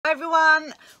Hi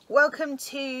everyone, welcome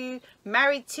to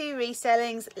Married to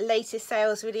Reselling's latest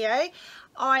sales video.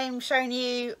 I'm showing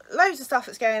you loads of stuff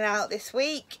that's going out this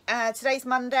week. Today's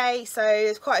Monday, so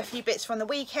there's quite a few bits from the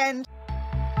weekend.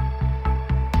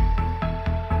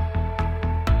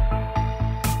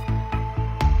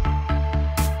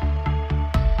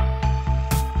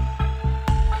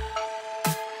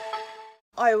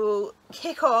 I will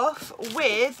kick off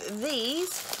with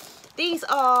these. These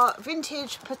are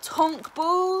vintage petanque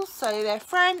balls, so they're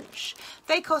French.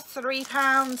 They cost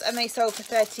 £3 and they sold for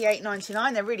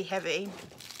 £38.99. They're really heavy.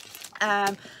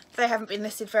 They haven't been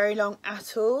listed very long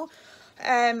at all.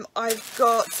 I've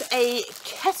got a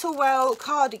Kettlewell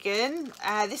cardigan.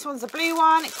 This one's a blue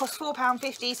one. It costs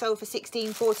 £4.50, sold for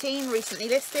 £16.14, recently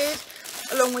listed.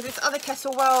 Along with this other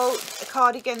Kettlewell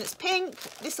cardigan that's pink.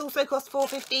 This also costs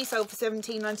 £4.50, sold for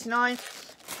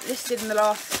 £17.99, listed in the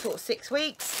last sort of 6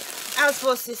 weeks. As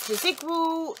was this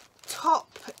Zigwall top.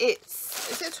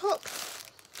 Is it a top?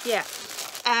 Yeah.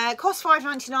 Cost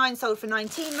 £5.99, sold for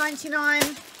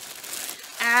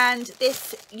 £19.99. And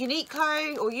this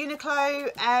Uniqlo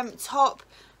top,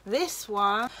 this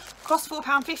one cost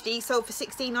 £4.50, sold for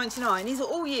 £16.99. These are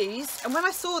all used. And when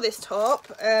I saw this top,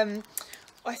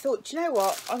 I thought, do you know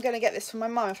what? I'm going to get this for my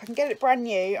mum. If I can get it brand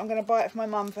new, I'm going to buy it for my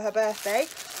mum for her birthday,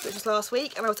 which was last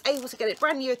week. And I was able to get it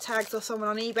brand new with tags off someone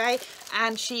on eBay,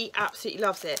 and she absolutely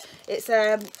loves it. It's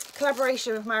a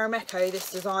collaboration with Marimekko, this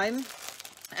design.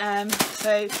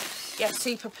 So yeah,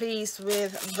 super pleased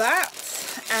with that.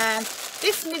 And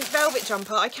this mint velvet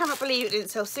jumper, I cannot believe it didn't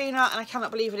sell sooner, and I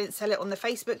cannot believe I didn't sell it on the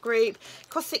Facebook group. It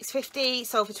cost £6.50,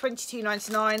 sold for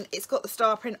 £22.99. It's got the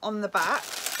star print on the back.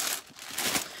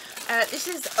 This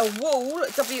is a wool,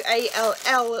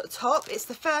 W-A-L-L top. It's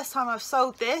the first time I've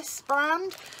sold this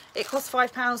brand. It costs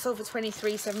 £5, sold for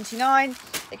 £23.79.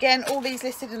 Again, all these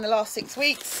listed in the last 6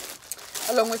 weeks.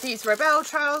 Along with these Rebel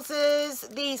trousers.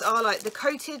 These are like the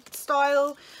coated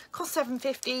style. Cost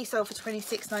 £7.50, sold for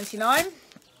 £26.99.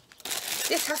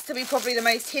 This has to be probably the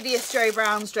most hideous Joe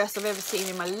Brown's dress I've ever seen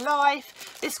in my life.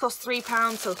 This cost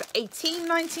 £3, sold for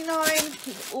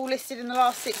 £18.99. All listed in the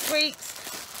last 6 weeks.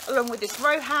 Along with this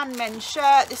Rohan men's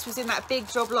shirt. This was in that big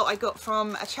job lot I got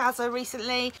from a Chazza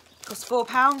recently. Cost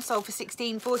 £4, sold for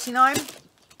 £16.49.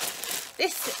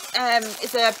 This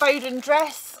is a Bowden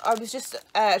dress. I was just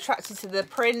attracted to the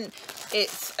print.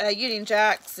 It's Union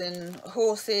Jacks and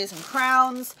horses and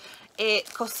crowns.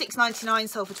 It cost £6.99,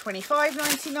 sold for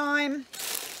 £25.99.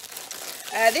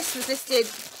 This was listed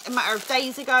a matter of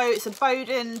days ago. It's a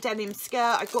Bowden denim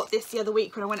skirt. I got this the other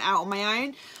week when I went out on my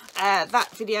own.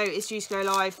 That video is due to go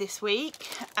live this week,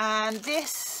 and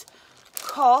this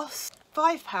cost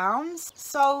 £5,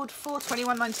 sold for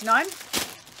 £21.99.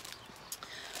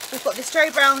 We've got this Joe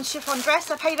Brown chiffon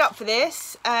dress. I paid up for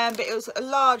this, but it was a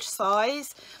large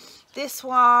size. This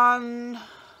one,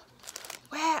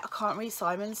 where I can't read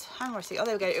Simon's handwriting. Oh,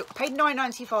 there we go. It paid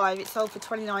 £9.95. It sold for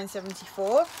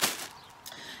 £29.74.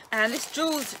 And this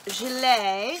Jules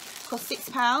gilet cost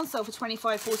 £6, sold for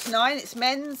 £25.49. It's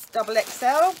men's,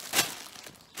 XXL.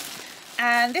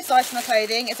 And this item of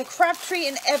clothing is a Crabtree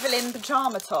and Evelyn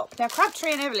pyjama top. Now,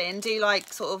 Crabtree and Evelyn do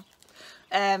like sort of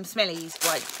smellies,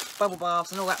 like bubble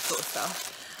baths and all that sort of stuff.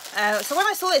 So when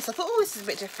I saw this, I thought, oh, this is a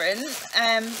bit different.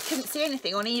 Couldn't see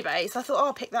anything on eBay, so I thought, oh,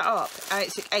 I'll pick that up.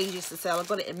 It took ages to sell. I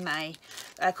got it in May.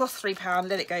 Cost £3,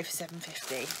 let it go for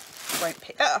 £7.50. Won't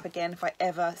pick that up again if I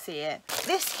ever see it.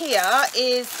 This here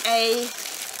is a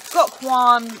Gok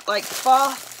Wan like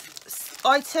bath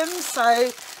item,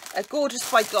 so a Gorgeous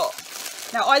by Gok.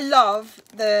 Now I love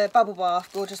the bubble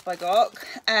bath Gorgeous by Gok.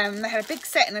 They had a big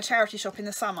set in a charity shop in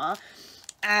the summer,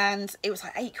 and it was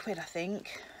like £8, I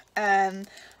think. And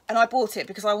I bought it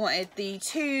because I wanted the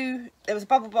two. There was a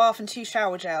bubble bath and 2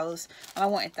 shower gels, and I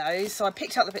wanted those, so I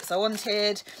picked up the bits I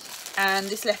wanted. And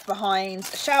this left behind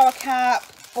a shower cap,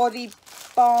 body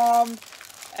balm,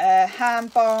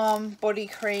 hand balm, body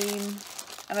cream,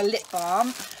 and a lip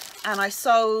balm. And I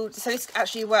sold, so this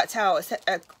actually worked out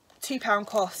a £2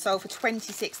 cost, sold for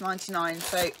 £26.99,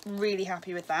 so really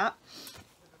happy with that.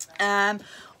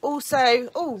 Also,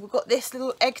 oh, we've got this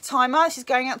little egg timer. This is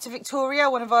going out to Victoria,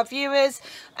 one of our viewers.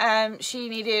 She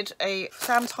needed a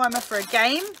sand timer for a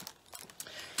game.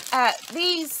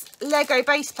 These Lego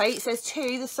base plates, there's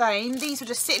 2 the same. These were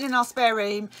just sitting in our spare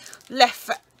room, left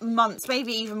for months,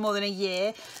 maybe even more than a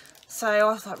year. So I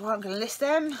was like, well, I'm going to list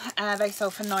them. They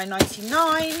sold for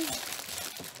 £9.99.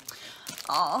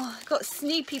 Oh, got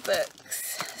Snoopy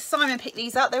books. Simon picked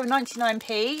these up. They were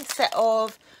 99p, set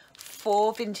of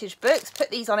 4 vintage books. Put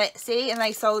these on Etsy and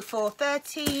they sold for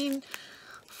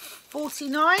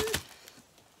 £13.49.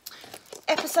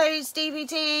 Episodes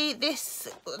DVD. This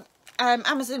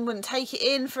Amazon wouldn't take it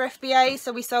in for FBA,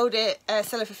 so we sold it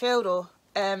seller fulfilled, or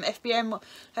FBM,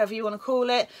 however you want to call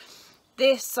it.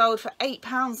 This sold for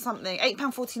 £8 something,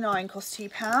 £8.49, cost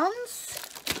 £2.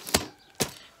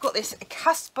 Got this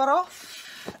Kasparov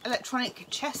electronic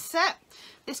chess set.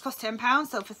 This cost £10,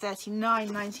 sold for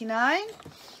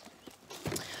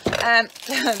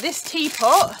 £39.99. This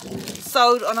teapot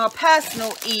sold on our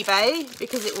personal eBay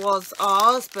because it was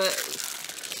ours,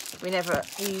 but we never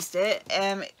used it.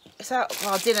 It's out of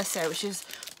our dinner set, which is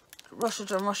Russia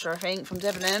John Russia, I think, from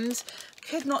Debenhams.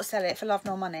 Could not sell it for love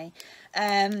nor money.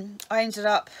 I ended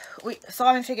up,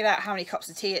 Simon figured out how many cups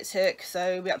of tea it took,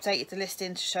 so we updated the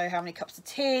listing to show how many cups of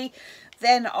tea.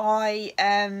 Then I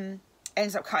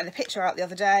ended up cutting the picture out the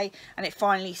other day, and it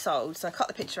finally sold. So I cut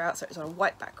the picture out so it was on a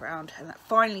white background, and that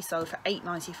finally sold for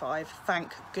 £8.95,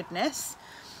 thank goodness.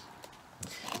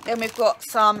 Then we've got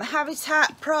some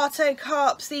Habitat Prato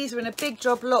cups. These are in a big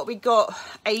job lot we got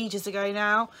ages ago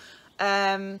now.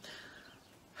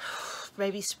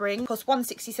 Maybe spring. Cost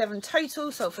 £167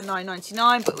 total, sold for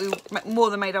 £9.99, but we more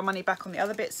than made our money back on the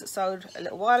other bits that sold a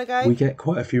little while ago. We get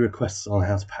quite a few requests on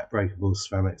how to pack breakables,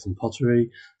 ceramics and pottery,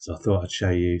 so I thought I'd show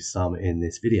you some in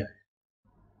this video.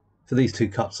 For these two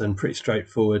cups then, pretty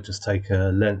straightforward. Just take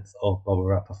a length of bubble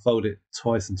wrap, I fold it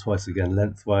twice and twice again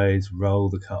lengthways, roll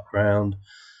the cup round,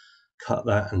 cut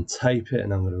that and tape it,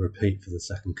 and I'm going to repeat for the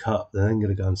second cup. Then I'm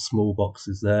going to go in small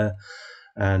boxes there,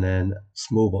 and then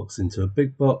small box into a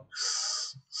big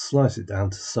box, slice it down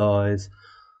to size,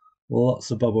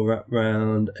 lots of bubble wrap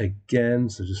round again,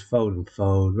 so just fold and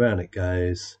fold, round it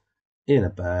goes, in a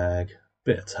bag,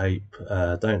 bit of tape,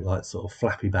 don't like sort of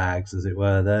flappy bags as it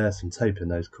were there, some tape in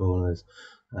those corners,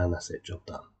 and that's it, job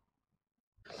done.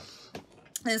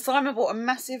 And Simon bought a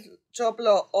massive job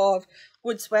lot of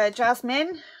Woodswear Jasmine,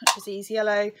 which is these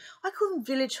yellow, I call them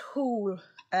Village Hall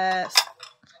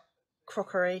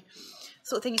crockery.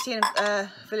 Sort of thing you see in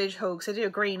a Village Hall, because they do a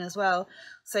green as well.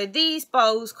 So these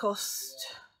bowls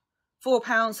cost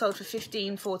 £4, sold for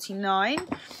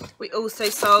 £15.49. We also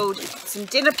sold some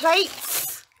dinner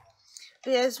plates.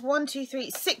 There's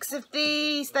 6 of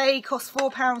these. They cost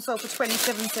 £4, sold for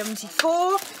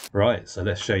 £27.74. Right, so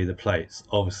let's show you the plates.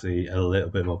 Obviously a little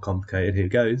bit more complicated. Here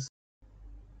goes.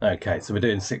 Okay, so we're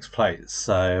doing 6 plates.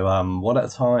 So one at a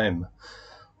time.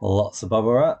 Lots of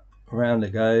bubble wrap. Around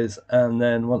it goes, and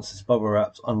then once it's bubble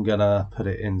wrapped, I'm gonna put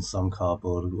it in some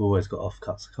cardboard. We've always got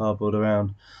offcuts of cardboard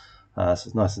around, so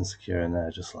it's nice and secure in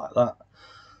there, just like that.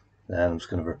 Then I'm just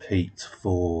going to repeat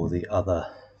for the other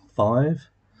 5.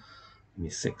 Give me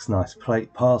 6 nice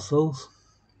plate parcels.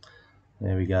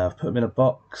 There we go. I've put them in a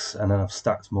box, and then I've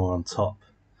stacked more on top,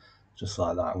 just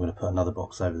like that. I'm going to put another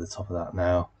box over the top of that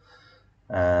now,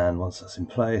 and once that's in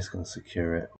place, I'm going to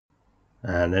secure it,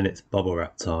 and then it's bubble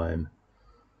wrap time.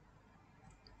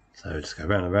 So just go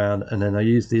round and round, and then I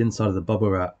use the inside of the bubble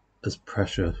wrap as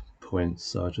pressure points,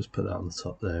 so I just put that on the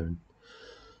top there, and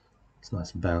it's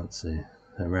nice and bouncy.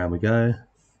 And round we go,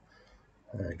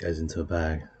 and it goes into a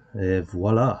bag. Et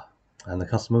voila! And the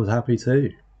customer was happy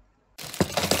too.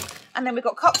 And then we've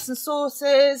got cups and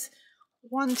saucers.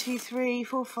 1, 2, 3,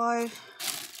 4,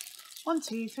 5. 1,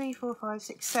 2, 3, 4, 5,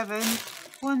 6, 7.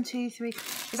 1, 2, 3.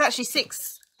 There's actually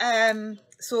 6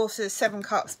 saucers, 7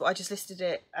 cups, but I just listed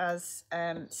it as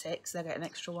 6. They'll get an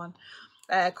extra one.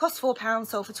 Cost £4,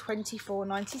 sold for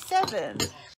 £24.97.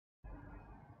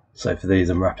 So for these,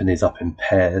 I'm wrapping these up in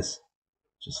pairs,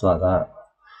 just like that.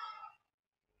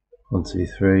 1, 2,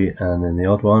 3, and then the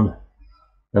odd one.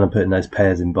 Then I'm putting those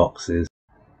pairs in boxes.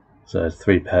 So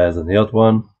 3 pairs and the odd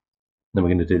one. Then we're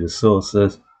going to do the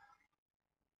saucers.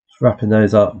 Just wrapping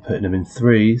those up and putting them in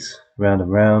 3s, round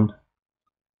and round.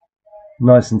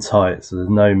 Nice and tight, so there's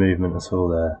no movement at all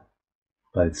there,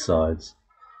 both sides.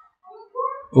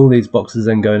 All these boxes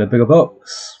then go in a bigger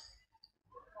box.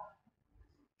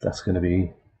 That's going to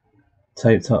be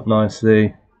taped up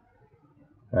nicely.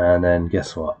 And then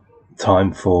guess what?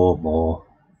 Time for more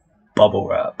bubble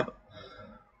wrap.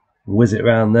 Whiz it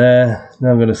around there. Now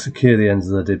I'm going to secure the ends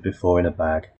as I did before in a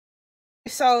bag.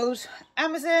 We sold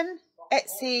Amazon,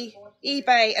 Etsy,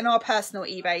 eBay and our personal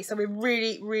eBay, so we're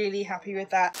really happy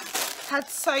with that. Had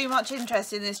so much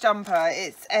interest in this jumper.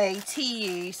 It's a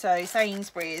TU, so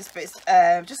Sainsbury's, but it's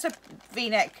just a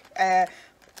v-neck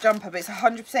jumper, but it's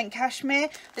 100% cashmere.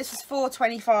 This was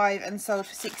 $4.25 and sold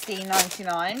for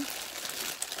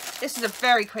 $16.99. This is a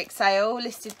very quick sale.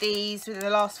 Listed these within the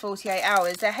last 48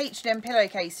 hours. They're H&M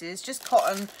pillowcases, just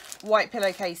cotton white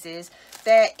pillowcases.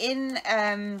 They're in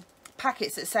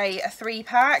packets that say a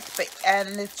 3-pack, but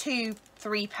there's 2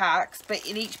 3-packs, but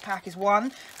in each pack is 1,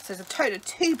 so there's a total of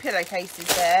 2 pillowcases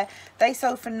there. They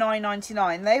sold for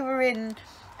 $9.99. They were in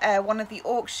one of the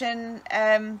auction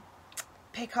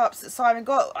pickups that Simon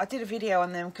got. I did a video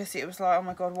on them because it was like, oh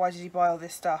my god, why did he buy all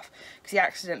this stuff? Because he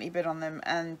accidentally bid on them,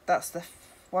 and that's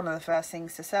one of the first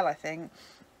things to sell, I think.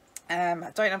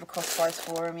 I don't have a cost price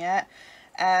for them yet.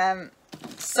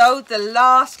 Sold the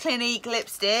last Clinique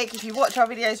lipstick. If you watch our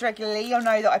videos regularly, you'll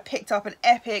know that I picked up an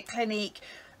epic Clinique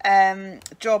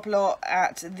job lot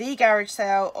at the garage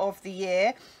sale of the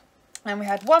year. And we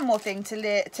had one more thing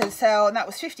to sell, and that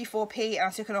was 54p, and I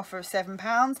took an offer of £7.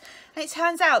 And it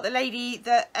turns out the lady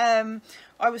that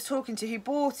I was talking to who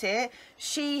bought it,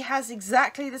 she has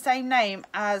exactly the same name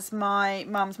as my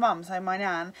mum's mum, so my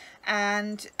nan,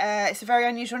 and it's a very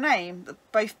unusual name,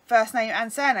 both first name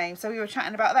and surname. So we were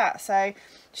chatting about that. So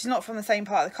she's not from the same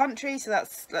part of the country, so that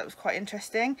was quite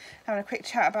interesting, having a quick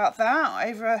chat about that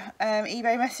over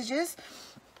eBay messages.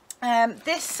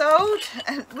 This sold,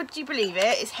 would you believe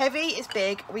it? It's heavy, it's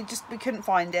big, we couldn't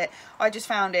find it. I just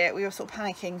found it. We were sort of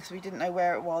panicking because we didn't know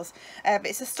where it was. But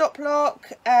it's a stop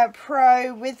lock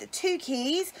pro with 2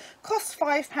 keys, costs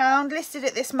 £5, listed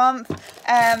it this month,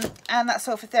 and that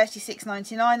sold for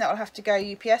 £36.99. That'll have to go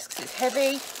UPS because it's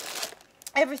heavy.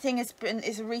 Everything is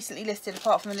recently listed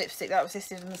apart from the lipstick that was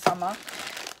listed in the summer.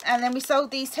 And then we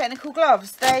sold these technical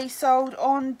gloves. They sold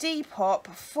on Depop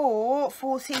for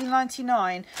 £14.99.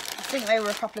 I think they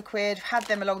were a couple of quid. Had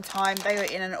them a long time. They were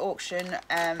in an auction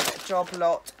job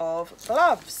lot of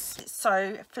gloves. It's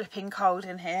so flipping cold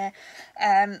in here.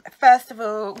 First of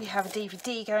all, we have a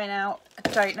DVD going out. I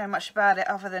don't know much about it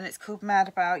other than it's called Mad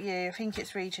About You. I think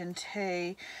it's region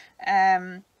 2.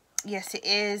 Yes, it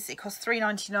is. It cost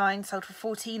 £3.99. Sold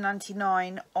for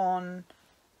 £14.99 on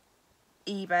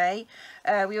eBay.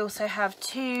 We also have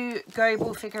 2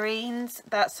 Goble figurines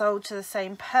that sold to the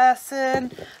same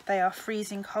person. They are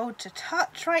freezing cold to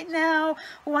touch right now.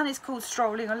 One is called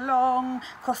Strolling Along,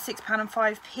 cost £6 and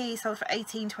 5p, sold for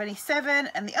 £18.27,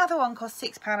 and the other one cost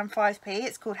 £6 and 5p.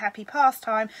 It's called Happy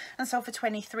Pastime and sold for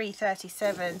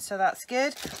 £23.37, so that's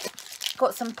good.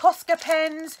 Got some Posca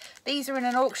pens. These are in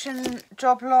an auction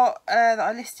job lot that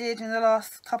I listed in the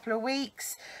last couple of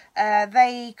weeks.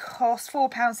 They cost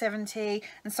 £4.70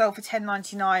 and sold for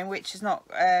 £10.99, which is not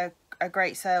a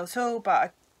great sale at all,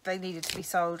 but they needed to be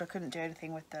sold. I couldn't do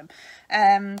anything with them.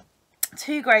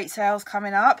 2 great sales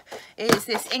coming up is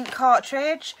this ink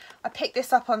cartridge. I picked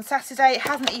this up on Saturday. It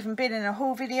hasn't even been in a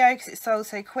haul video because it sold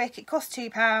so quick. It cost £2.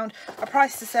 I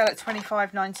priced to sell at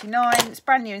 £25.99. It's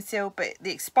brand new and sealed, but the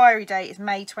expiry date is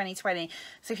May 2020.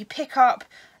 So if you pick up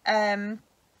Epson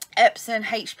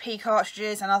HP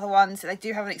cartridges and other ones, they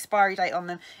do have an expiry date on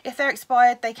them. If they're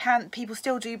expired, people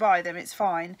still do buy them. It's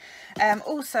fine.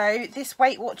 Also, this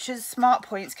Weight Watchers Smart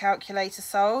Points calculator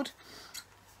sold.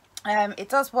 It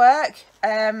does work.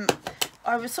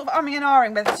 I was sort of umming and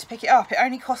ahhing whether to pick it up. It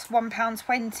only cost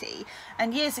 £1.20,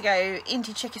 and years ago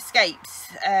Inty Chick Escapes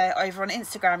over on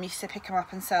Instagram used to pick them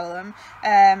up and sell them,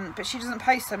 but she doesn't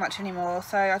post so much anymore,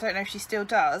 so I don't know if she still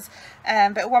does.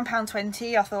 But at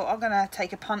 £1.20 I thought I'm gonna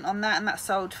take a punt on that, and that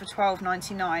sold for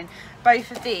 £12.99. Both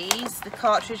of these, the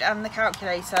cartridge and the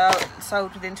calculator,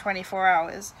 sold within 24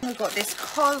 hours. We've got this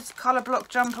COS colour block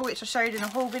jumper which I showed in a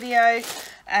haul video.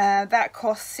 That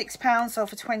cost £6, sold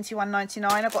for £21.99.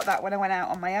 I got that when I went out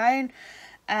on my own.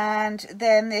 And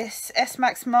then this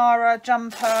S-Max Mara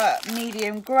jumper,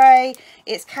 medium grey.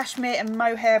 It's cashmere and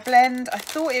mohair blend. I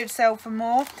thought it would sell for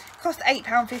more. Cost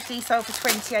 £8.50, sold for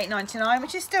 £28.99,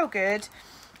 which is still good.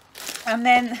 And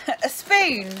then a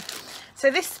spoon. So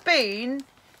this spoon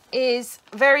is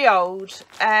very old.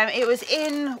 It was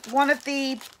in one of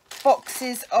the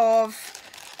boxes of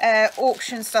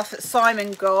auction stuff that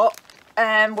Simon got.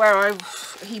 Where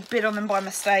he bid on them by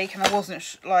mistake, and I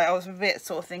wasn't I was a bit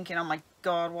sort of thinking, oh my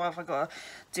god, what have I got to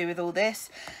do with all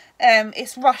this?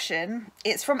 It's Russian.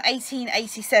 It's from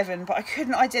 1887, but I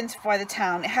couldn't identify the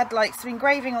town. It had like some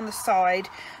engraving on the side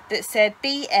that said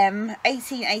BM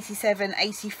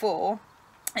 1887-84.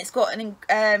 It's got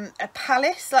a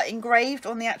palace like engraved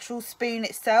on the actual spoon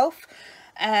itself.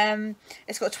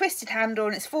 It's got a twisted handle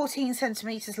and it's 14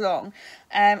 centimeters long.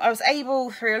 I was able,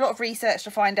 through a lot of research,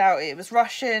 to find out it was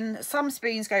Russian. Some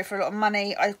spoons go for a lot of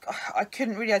money. I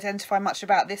couldn't really identify much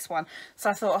about this one,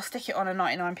 so I thought I'll stick it on a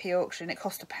 99p auction. It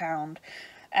cost £1.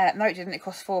 No, it didn't. It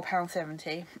cost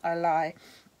 £4.70. I lie.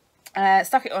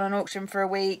 Stuck it on an auction for a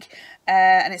week,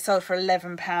 and it sold for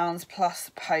 £11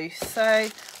 plus post. So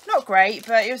not great,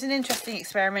 but it was an interesting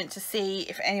experiment to see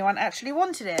if anyone actually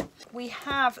wanted it. We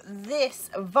have this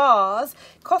vase.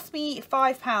 Cost me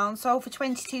 £5, sold for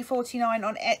 £22.49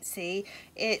 on Etsy.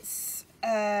 It's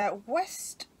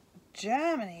West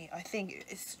Germany, I think.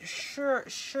 It's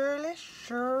Schurlisch,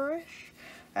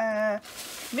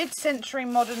 mid-century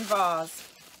modern vase.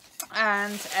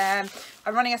 And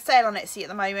I'm running a sale on Etsy at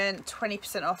the moment,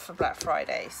 20% off for Black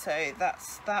Friday. So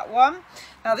that's that one.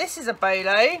 Now this is a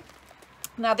bolo.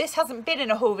 Now this hasn't been in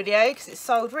a haul video because it's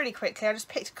sold really quickly. I just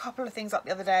picked a couple of things up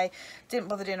the other day, didn't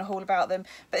bother doing a haul about them.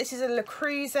 But this is a Le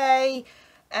Creuset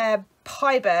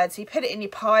pie bird. So you put it in your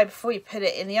pie before you put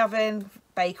it in the oven,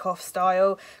 bake off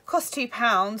style. Cost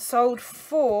 £2, sold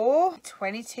for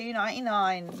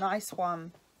 £22.99. Nice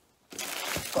one.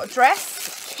 Got a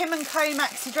dress, Kim & Co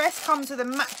maxi dress, comes with a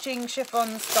matching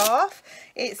chiffon scarf.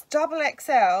 It's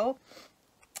XXL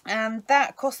and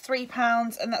that cost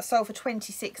 £3 and that sold for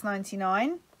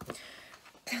 £26.99.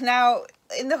 Now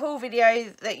in the haul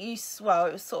video that well,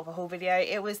 it was sort of a haul video,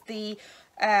 it was the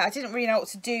I didn't really know what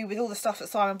to do with all the stuff that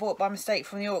Simon bought by mistake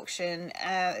from the auction.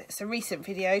 It's a recent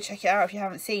video, check it out if you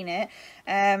haven't seen it.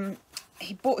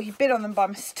 He bid on them by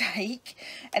mistake,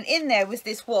 and in there was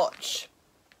this watch.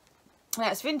 Now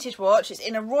it's a vintage watch, it's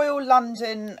in a Royal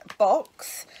London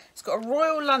box. It's got a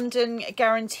Royal London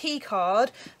guarantee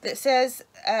card that says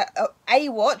a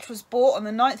watch was bought on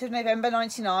the 9th of November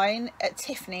 99 at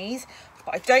Tiffany's,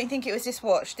 but I don't think it was this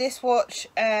watch. This watch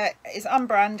is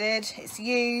unbranded, it's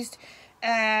used.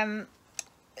 I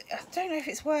don't know if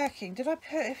it's working. Did I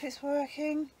put if it's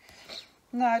working?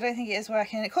 No, I don't think it is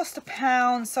working. It cost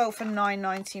 £1, sold for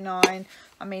 £9.99.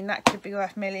 I mean, that could be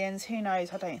worth millions, who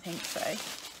knows? I don't think so.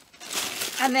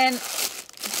 And then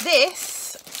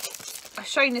this, I've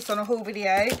shown this on a haul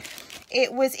video.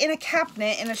 It was in a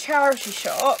cabinet in a charity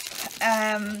shop,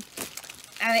 and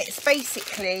it's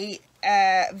basically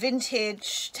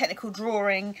vintage technical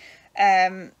drawing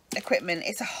equipment.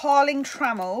 It's a Harling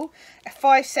Trammel, a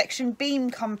 5-section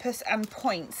beam compass and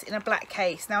points in a black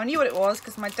case. Now I knew what it was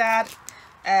because my dad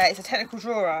is a technical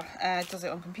drawer, does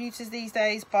it on computers these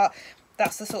days, but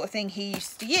that's the sort of thing he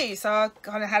used to use, so I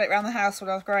kind of had it around the house when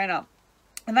I was growing up.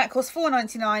 And that cost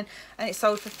 £4.99 and it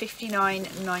sold for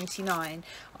 £59.99.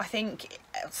 I think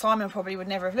Simon probably would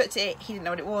never have looked at it. He didn't know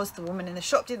what it was. The woman in the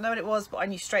shop didn't know what it was, but I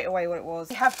knew straight away what it was.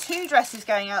 We have two dresses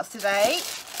going out today.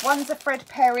 One's a Fred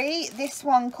Perry. This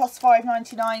one costs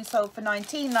 £5.99, sold for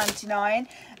 £19.99.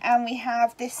 And we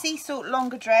have this sea salt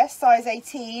longer dress, size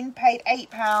 18, paid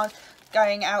 £8,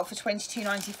 going out for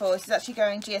 £22.94. This is actually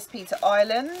going GSP to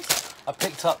Ireland. I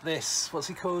picked up this, what's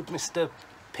he called, Mr.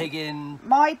 Piggin?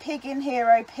 My Piggin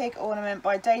Hero pig ornament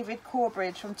by David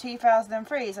Corbridge from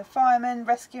 2003. It's a fireman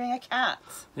rescuing a cat.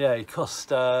 Yeah, he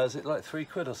cost, is it like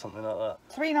 £3 or something like that?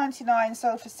 £3.99,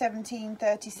 sold for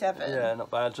 £17.37. Yeah,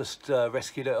 not bad. Just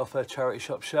rescued it off a charity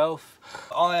shop shelf.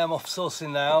 I am off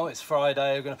sourcing now. It's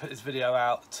Friday. I'm going to put this video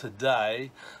out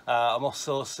today. I'm off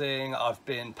sourcing. I've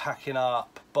been packing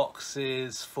up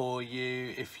boxes for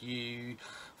you. If you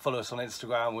follow us on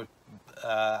Instagram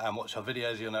and watch our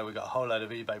videos, you'll know we've got a whole load of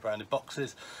eBay branded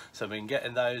boxes, so we've been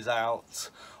getting those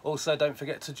out. Also, don't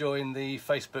forget to join the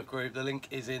Facebook group. The link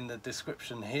is in the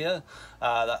description here.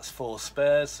 That's for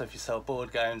spares, so if you sell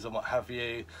board games and what have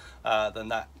you, then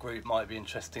that group might be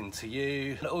interesting to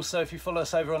you. And also, if you follow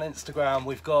us over on Instagram,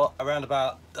 we've got around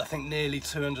about, I think, nearly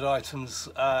 200 items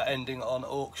ending on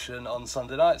auction on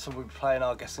Sunday night, so we'll be playing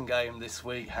our guessing game this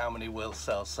week, how many will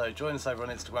sell. So join us over on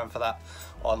Instagram for that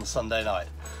on Sunday night.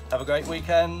 Have a great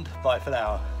weekend. Bye for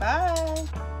now. Bye.